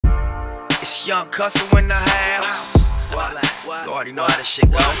It's Young Cusser in the house. You already know how this shit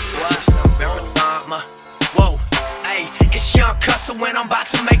go. Marathon, whoa. Ayy, it's Young Cusser when I'm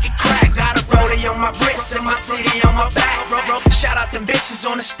about to make it crack. Got a rollie on my wrist and my city on my back. Shout out them bitches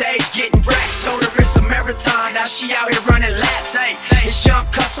on the stage getting racks. Told her it's a marathon, now she out here running laps. Ayy, it's Young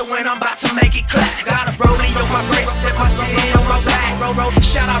Cusser when I'm about to make it clap. Got a rollie on my wrist and my city on my back.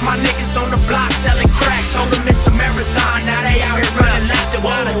 Shout out my niggas on the block selling crack. Told them it's a marathon, now they out here running laps.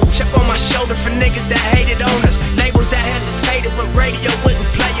 Chip on my shoulder for niggas that hated on us. Labels that hesitated when radio wouldn't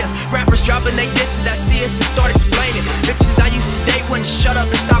play us. Rappers dropping they disses that see us and start explaining. Bitches I used to date wouldn't shut up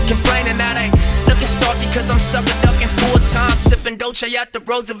and stop complaining. Now they looking salty cause I'm sucker ducking full time. Sipping Dolce at the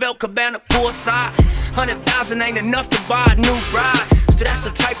Roosevelt Cabana poolside. 100,000 ain't enough to buy a new ride. So that's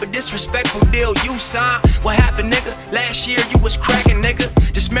the type of disrespectful deal you sign. What happened, nigga? Last year you was cracking, nigga.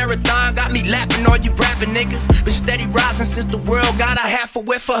 This marathon got me lapping all you rapping niggas. Been steady rising since the world got a half a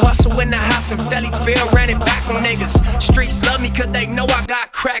whiff of hustle in the house and Philly-Phil ran it back on niggas. Streets love me cause they know I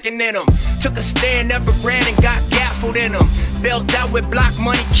got cracking in them. Took a stand, never ran and got gaffled in them. Built out with block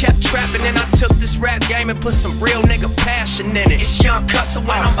money, kept trapping, and I took this rap game and put some real nigga passion in it. It's Young Cusser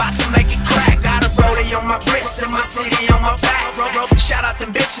when I'm about to make it crack. Got a rollie on my wrist and my city on my back. Shout out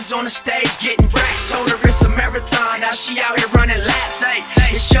them bitches on the stage getting racks. Told her it's a marathon, now she out here running laps. Hey,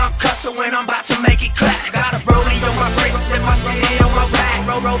 it's Young Cusser when I'm about to make it clap. Got a rollie on my wrist and my city on my back.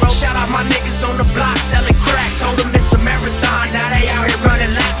 Shout out my niggas on the block selling crack. Told them it's a marathon, now they out here running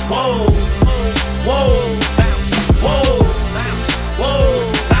laps. Whoa, whoa, whoa,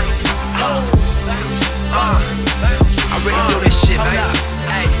 whoa. I really do this shit, man.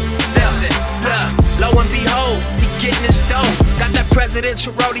 Hey, listen, lo and behold, we getting this dough. Got that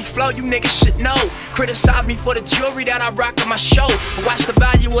presidential roadie flow, you niggas should know. Criticize me for the jewelry that I rock on my show, but watch the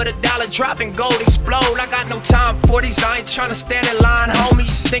value of the dollar drop and gold explode. I got no time for these, I ain't tryna stand in line,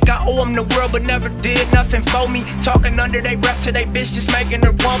 homies. Think I owe them the world, but never did nothing for me. Talking under they breath to they bitch, just making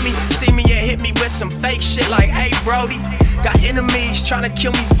her want me. See me and hit me with some fake shit like, hey, Brody. Got enemies tryna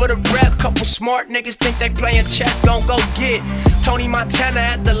kill me for the rep. Couple smart niggas think they playin' chess, gon' go get Tony Montana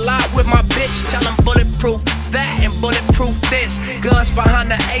at the lot with my bitch. Tell him bulletproof that and bulletproof this. Guns behind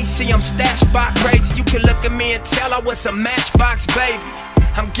the AC, I'm stashed by crazy. You can look at me and tell I was a matchbox baby.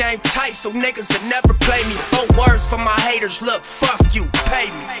 I'm game tight, so niggas will never play me. 4 words for my haters, look, fuck you, pay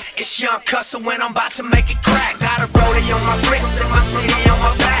me. It's Young Cusser when I'm about to make it crack. Got a rollie on my wrist and my city on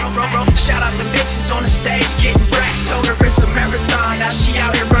my back. Shout out the bitches on the stage getting racks. Told her it's a marathon, now she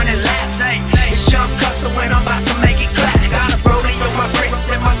out here running laps. Hey, it's Young Cusser when I'm about to make it clap. Got a rollie on my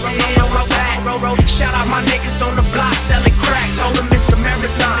wrist and my city on my back. Shout out my niggas on the block selling crack. Told them it's a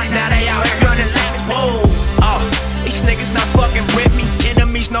marathon, now they out here running laps. Whoa, these niggas not fucking with me.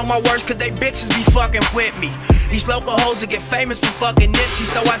 Enemies know my words cause they bitches be fucking with me. These local hoes will get famous for fucking Nipsey,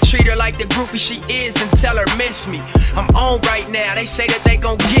 so I treat her like the groupie she is and tell her miss me. I'm on right now, they say that they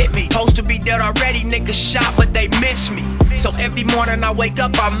gon' get me. Supposed to be dead already, niggas shot but they miss me. So every morning I wake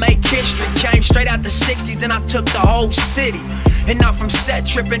up, I make history. Came straight out the 60s, then I took the whole city. And now from set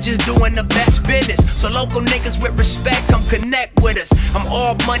tripping, just doing the best business. So local niggas with respect, come connect with us. I'm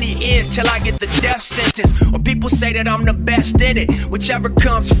all money in till I get the death sentence. Or people say that I'm the best in it, whichever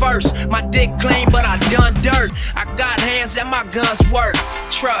comes first. My dick clean, but I done dirt. I got hands and my guns work.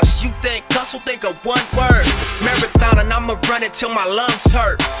 Trust, you think Cusser think of one word. Marathon and I'ma run it till my lungs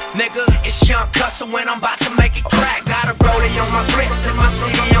hurt. Nigga, it's Young Cusser when I'm about to make it crack. Got a rollie on my wrist and my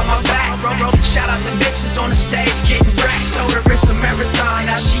city on my back. Shout out the bitches on the stage getting racks. Told her it's a marathon,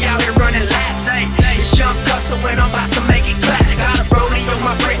 now she out here running laps. Hey, it's Young Cusser when I'm about to make it clap. Got a rollie on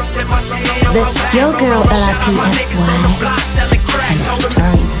my wrist and my city on my back. This your girl LIPSY and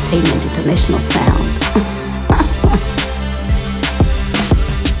Star Entertainment International Sound.